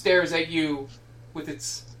stares at you with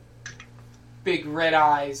its big red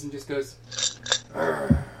eyes and just goes...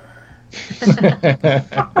 "Urgh."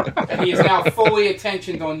 And he is now fully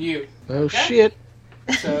attentioned on you. Oh, Okay? shit.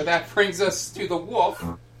 So that brings us to the wolf.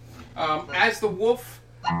 As the wolf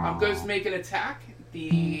goes to make an attack,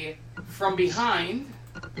 from behind,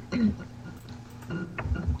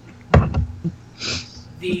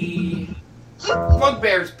 the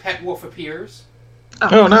bugbear's pet wolf appears.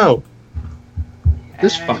 Oh no!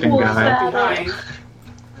 This and fucking goes guy. up behind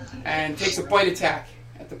and takes a bite attack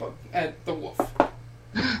at the wolf.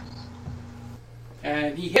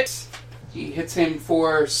 And he hits He hits him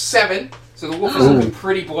for 7, so the wolf is looking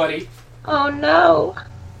pretty bloody. Oh no.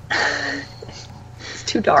 It's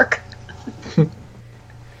too dark.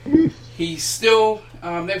 He's still,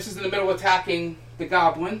 Nemesis is in the middle of attacking the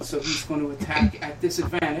goblin, so he's going to attack at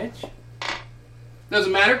disadvantage.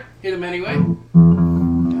 Doesn't matter, hit him anyway.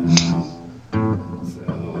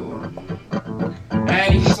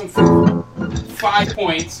 And he hits him for 5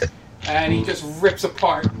 points, and he just rips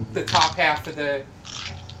apart the top half of the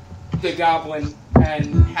goblin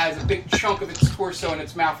and has a big chunk of its torso in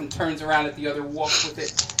its mouth and turns around at the other wolf with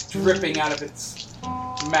it dripping out of its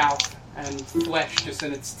mouth and flesh just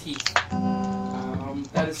in its teeth.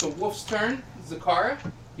 That is the wolf's turn. Zakara,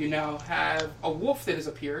 you now have a wolf that has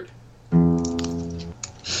appeared along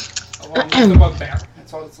with the bugbear.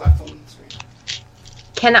 That's all that's left on the screen.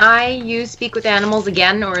 Can I use Speak with Animals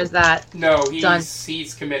again, or is that No, done?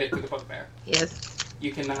 he's committed to the bugbear. Yes.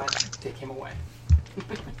 You cannot take him away.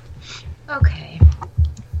 Okay.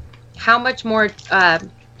 How much more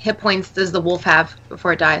hit points does the wolf have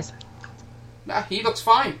before it dies? Nah, he looks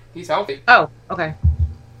fine. He's healthy. Oh, okay.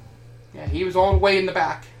 Yeah, he was all the way in the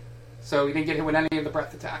back, so he didn't get hit with any of the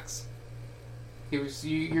breath attacks. He was.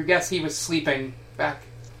 Your guess he was sleeping back.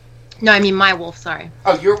 No, I mean my wolf, sorry.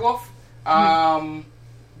 Oh, your wolf.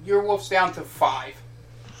 Your wolf's down to 5.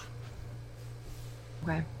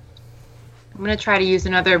 Okay. I'm going to try to use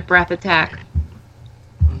another breath attack.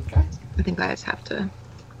 Okay. I think I just have to...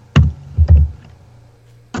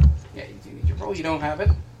 Yeah, you do need your roll. You don't have it.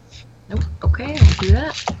 Nope. Okay, I'll do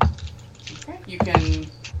that. Okay. You can.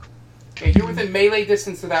 Yeah, you're within melee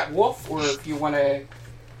distance of that wolf, or if you want to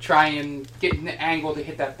try and get an angle to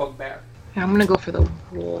hit that bugbear. I'm going to go for the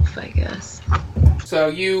wolf, I guess. So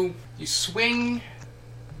you swing.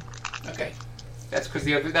 Okay, that's because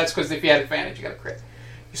if you had advantage, you got a crit.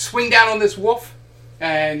 You swing down on this wolf,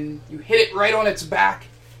 and you hit it right on its back,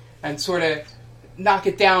 and sort of knock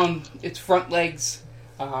it down its front legs.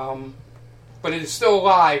 But it is still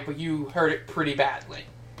alive, but you hurt it pretty badly.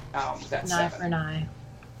 That's An eye 7. for an eye.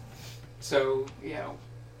 So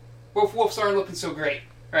wolves aren't looking so great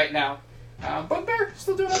right now. Bugbear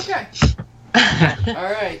still doing okay.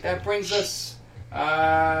 All right, that brings us.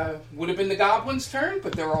 Would have been the goblin's turn,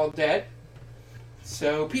 but they're all dead.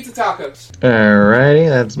 So, pizza tacos. Alrighty,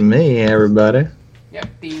 that's me, everybody. Yep,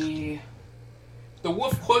 the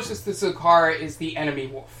wolf closest to Zakara is the enemy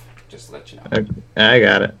wolf. Just to let you know. I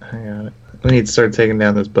got it. We need to start taking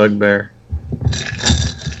down this bugbear.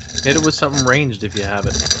 Hit it with something ranged if you have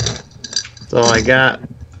it. That's all I got.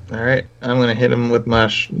 Alright, I'm going to hit him with my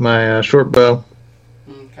short bow.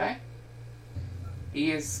 Okay. He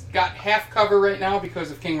has got half cover right now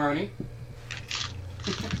because of King Roni.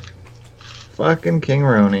 Fucking King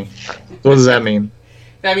Roni. What does that mean?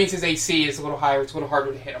 That means his AC is a little higher. It's a little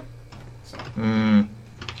harder to hit him. So.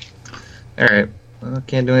 Alright. Well, I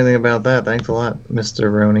can't do anything about that. Thanks a lot,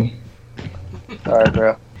 Mr. Roni. Alright,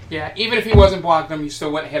 bro. Yeah, even if he wasn't blocking him, you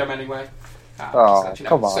still wouldn't hit him anyway. Just to let you know.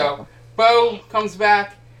 Come on. So, bow comes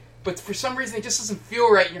back, but for some reason it just doesn't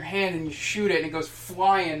feel right in your hand, and you shoot it, and it goes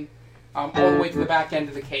flying all the way to the back end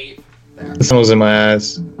of the cave. There. This one was in my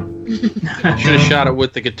eyes. Should have shot it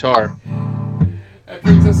with the guitar. That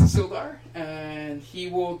brings us to Sildar, and he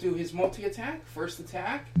will do his multi-attack. First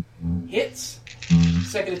attack hits,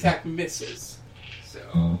 second attack misses. So,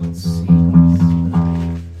 let's see.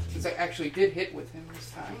 Since I actually did hit with him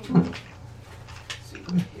this time. Let's see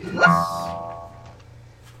what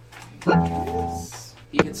it is.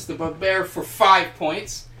 He hits the bugbear for 5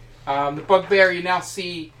 points. The bugbear, you now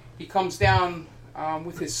see, he comes down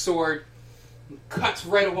with his sword, and cuts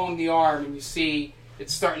right along the arm, and you see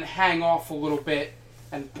it's starting to hang off a little bit,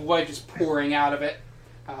 and blood just pouring out of it.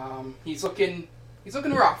 He's looking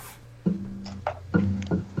rough.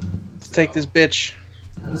 Let's take this bitch.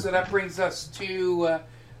 So that brings us to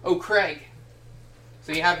O'Craig.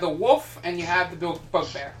 So you have the wolf and you have the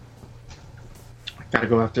bugbear. Gotta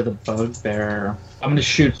go after the bugbear. I'm gonna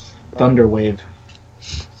shoot Thunderwave.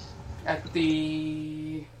 At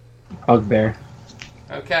the Bugbear.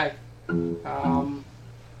 okay.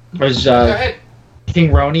 Was Go ahead.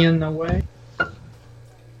 King Roni in the way?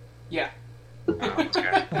 Yeah.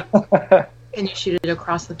 Can you shoot it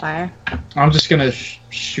across the fire? I'm just gonna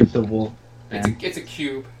shoot the wolf. It's a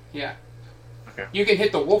cube. Yeah. Okay. You can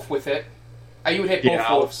hit the wolf with it. You would hit both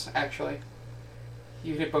Yeah, wolves actually.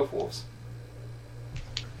 You would hit both wolves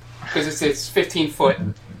because it's 15 foot.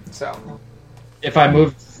 So If I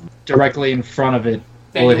move directly in front of it,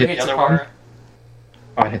 then will you it hit hit the other Zakara. one?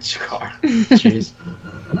 Oh, it hits Zakara. Jeez.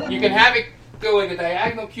 You can have it go like a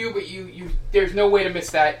diagonal cube, but you there's no way to miss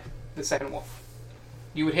the second wolf.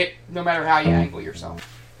 You would hit no matter how you angle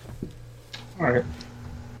yourself. Alright.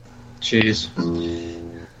 Jeez.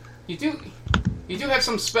 You do have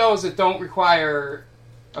some spells that don't require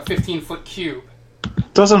a 15-foot cube.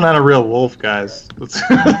 Doesn't matter, real wolf, guys.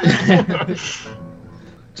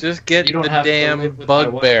 Just get You don't the have to damn live with my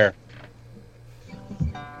bugbear.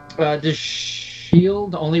 Does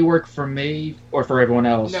shield only work for me or for everyone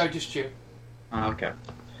else? No, just you. Okay.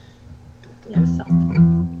 No, so.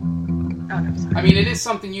 Oh, no, sorry. I mean, it is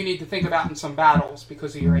something you need to think about in some battles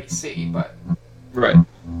because of your AC, but Right.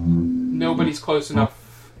 nobody's close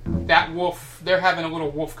enough. That wolf, they're having a little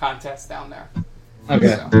wolf contest down there.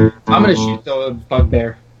 Okay. So, I'm gonna shoot the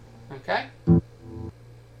bugbear. okay.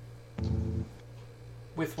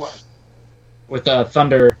 With what? With a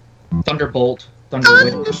thunderbolt, thunderwave.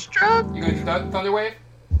 Thunderstruck. You're going to do Thunder Wave?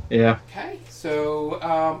 Yeah. Okay, so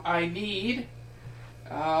I need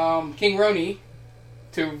King Roni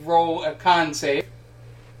to roll a con save.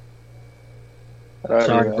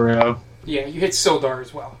 Sorry, bro. Yeah, you hit Sildar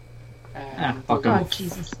as well. And fuck the him. Oh, wolf,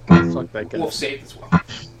 Jesus. Fuck that guy. wolf saved as well.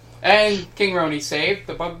 And King Roni saved.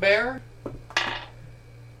 The bugbear.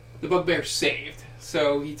 The bugbear saved.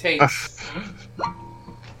 So he takes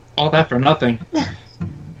All that for nothing.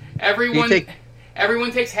 everyone. You take-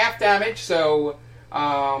 Everyone takes half damage. So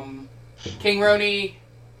King Roni,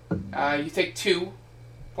 you take 2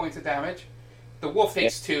 points of damage. The wolf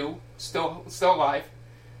takes 2, still alive.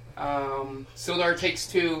 Sildar takes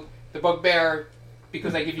 2. The bugbear,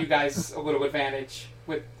 because I give you guys a little advantage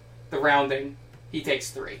with the rounding, he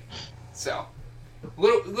takes 3. So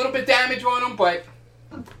little bit damage on him, but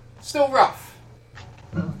still rough.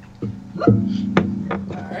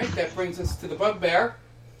 Alright, that brings us to the bugbear.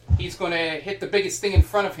 He's going to hit the biggest thing in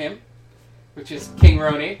front of him, which is King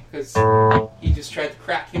Roni, because he just tried to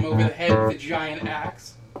crack him over the head with a giant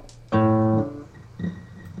axe.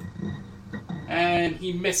 And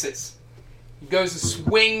he misses. He goes to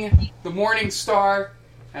swing the Morning Star,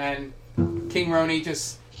 and King Roni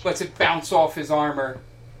just lets it bounce off his armor,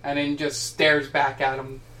 and then just stares back at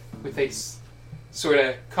him with a sort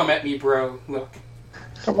of come-at-me, bro look.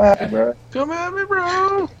 Come at me, bro. Come at me,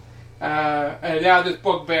 bro. And now this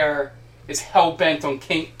bugbear is hell-bent on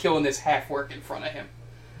killing this half-orc in front of him.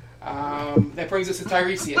 That brings us to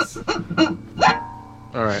Tiresias.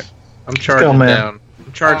 All right, I'm charging Go, man. down.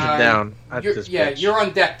 I'm charging down at this bitch. You're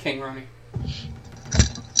on deck, King Roni.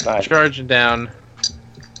 Nice. Charging down,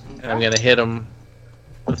 and I'm gonna hit him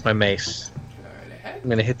with my mace. Go right ahead. I'm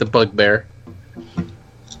gonna hit the bugbear.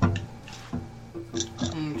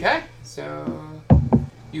 Okay, so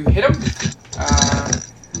you hit him.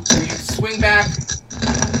 So you swing back.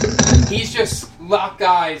 He's just locked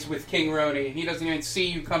eyes with King Roni, and he doesn't even see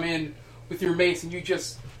you come in with your mace, and you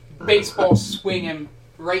just baseball swing him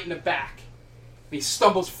right in the back. He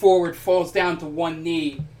stumbles forward, falls down to one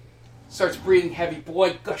knee, starts breathing heavy,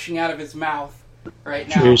 blood gushing out of his mouth right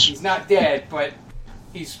now. Jeez. He's not dead, but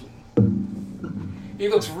he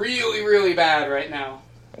looks really, really bad right now.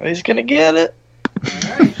 He's gonna get it.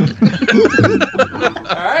 Alright.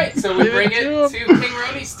 Alright, so we bring it to King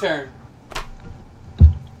Roni's turn.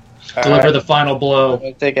 Deliver Alright, the final I'm blow.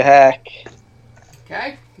 gonna take a hack.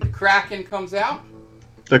 Okay, the Kraken comes out,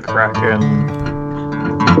 The Kraken.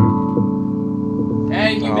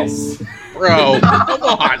 and you miss. Bro, come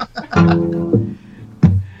on.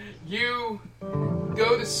 You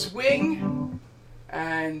go to swing,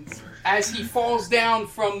 and as he falls down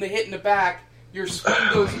from the hit in the back, your swing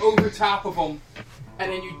goes over top of him,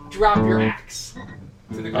 and then you drop your axe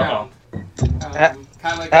to the ground. Kind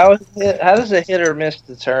of like How does a hit or miss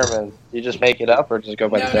determine? You just make it up or just go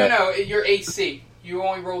by the no. Your AC. You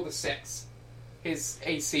only rolled a 6. His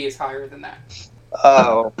AC is higher than that.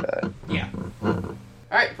 Oh, okay.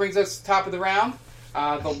 Alright, brings us to the top of the round.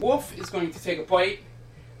 The wolf is going to take a bite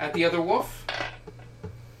at the other wolf.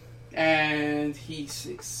 And he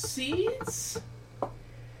succeeds.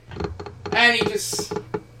 And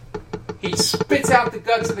he spits out the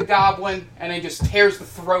guts of the goblin and then just tears the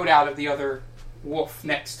throat out of the other wolf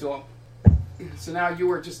next to him. So now you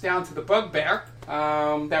are just down to the bugbear.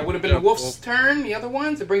 That would have been the wolf's turn, the other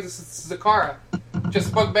ones. It brings us to Zakara. Just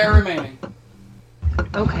the bugbear remaining.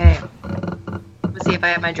 Okay. Let's see if I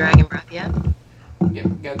have my dragon breath yet. Yep,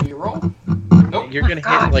 gotta do your roll. Nope. You're gonna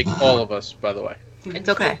hit like all of us, by the way. It's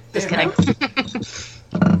okay. Just Damn, kidding.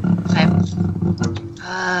 Okay.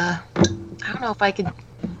 I don't know if I could.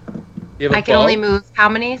 You have a I can bow? only move how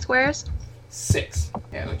many squares? 6.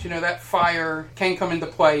 Yeah, let you know that fire can come into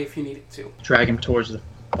play if you need it to. Drag him towards the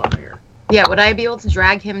fire. Yeah, would I be able to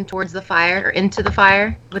drag him towards the fire or into the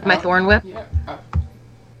fire with my thorn whip? Yeah,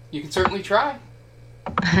 you can certainly try.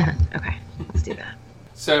 Okay, let's do that.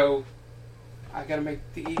 So, I gotta make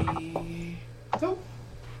the... So,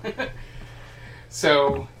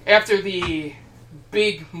 So, after the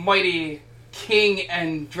big, mighty king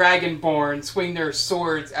and dragonborn swing their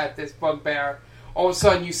swords at this bugbear, all of a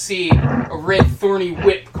sudden you see a red, thorny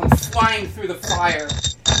whip come flying through the fire,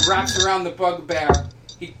 wraps around the bugbear.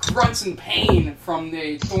 He grunts in pain from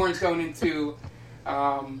the thorns going into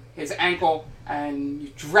his ankle, and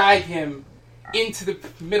you drag him into the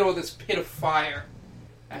middle of this pit of fire.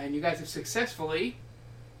 And you guys have successfully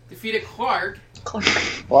defeated Clark.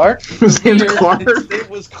 Clark? His name's Clark. It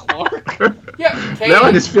was Clark. Yeah, Now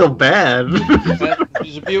I just feel bad.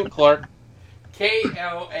 He's a beaut, Clark.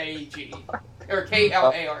 K-L-A-G. Or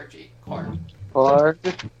K-L-A-R-G. Clark. Clark.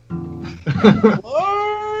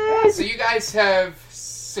 So you guys have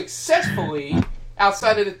successfully,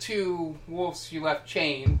 outside of the two wolves you left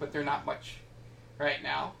chained, but they're not much right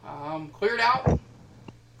now, cleared out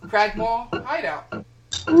Cragmaw hideout.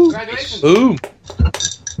 Congratulations. Boom.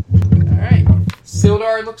 Alright.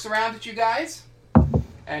 Sildar looks around at you guys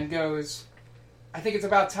and goes, I think it's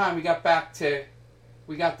about time we got the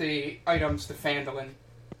items to Phandalin.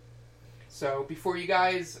 So before you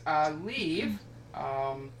guys leave,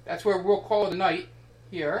 that's where we'll call it a night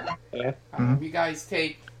here. Yeah. You guys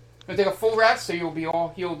take a full rest, so you'll be all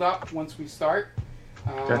healed up once we start.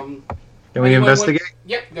 Can we investigate?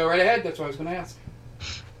 Yep, go right ahead. That's what I was going to ask.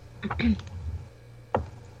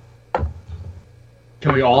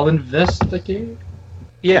 Can we all investigate?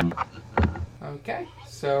 Yeah. Okay,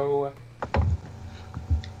 so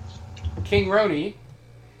King Roni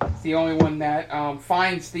is the only one that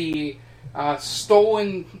finds the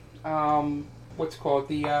stolen,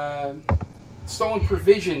 stolen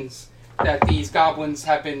provisions that these goblins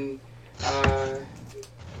have been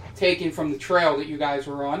taken from the trail that you guys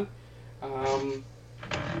were on.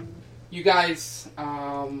 You guys,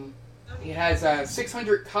 it has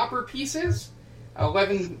 600 copper pieces,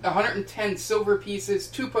 110 silver pieces,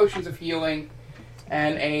 2 potions of healing,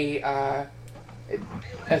 and a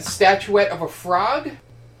statuette of a frog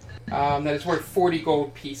that is worth 40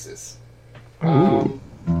 gold pieces.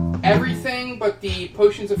 Everything but the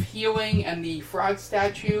potions of healing and the frog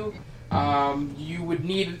statue, you would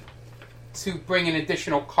need to bring an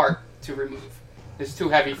additional cart to remove. It's too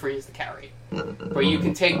heavy for you to carry. But you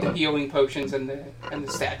can take the healing potions and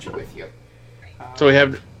the statue with you. So we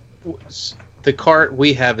have the cart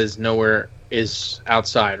we have is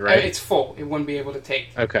outside, right? It's full. It wouldn't be able to take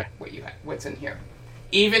what's in here,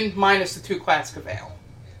 even minus the 2 classic of ale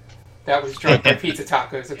that was drunk by Pizza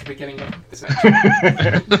Tacos at the beginning of this match.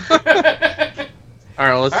 All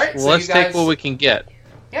right, let's take what we can get.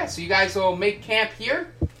 Yeah, so you guys will make camp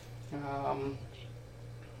here.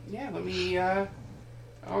 Let me.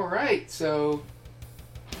 All right, so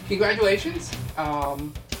congratulations.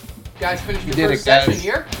 You guys finished your first session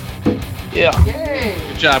here. Yeah. Yay!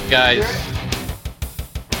 Good job, guys.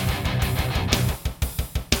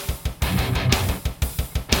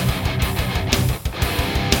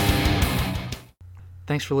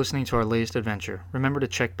 Thanks for listening to our latest adventure. Remember to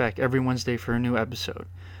check back every Wednesday for a new episode.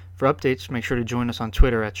 For updates, make sure to join us on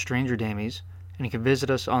Twitter at StrangerDamies, and you can visit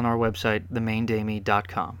us on our website,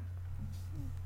 themaindamie.com.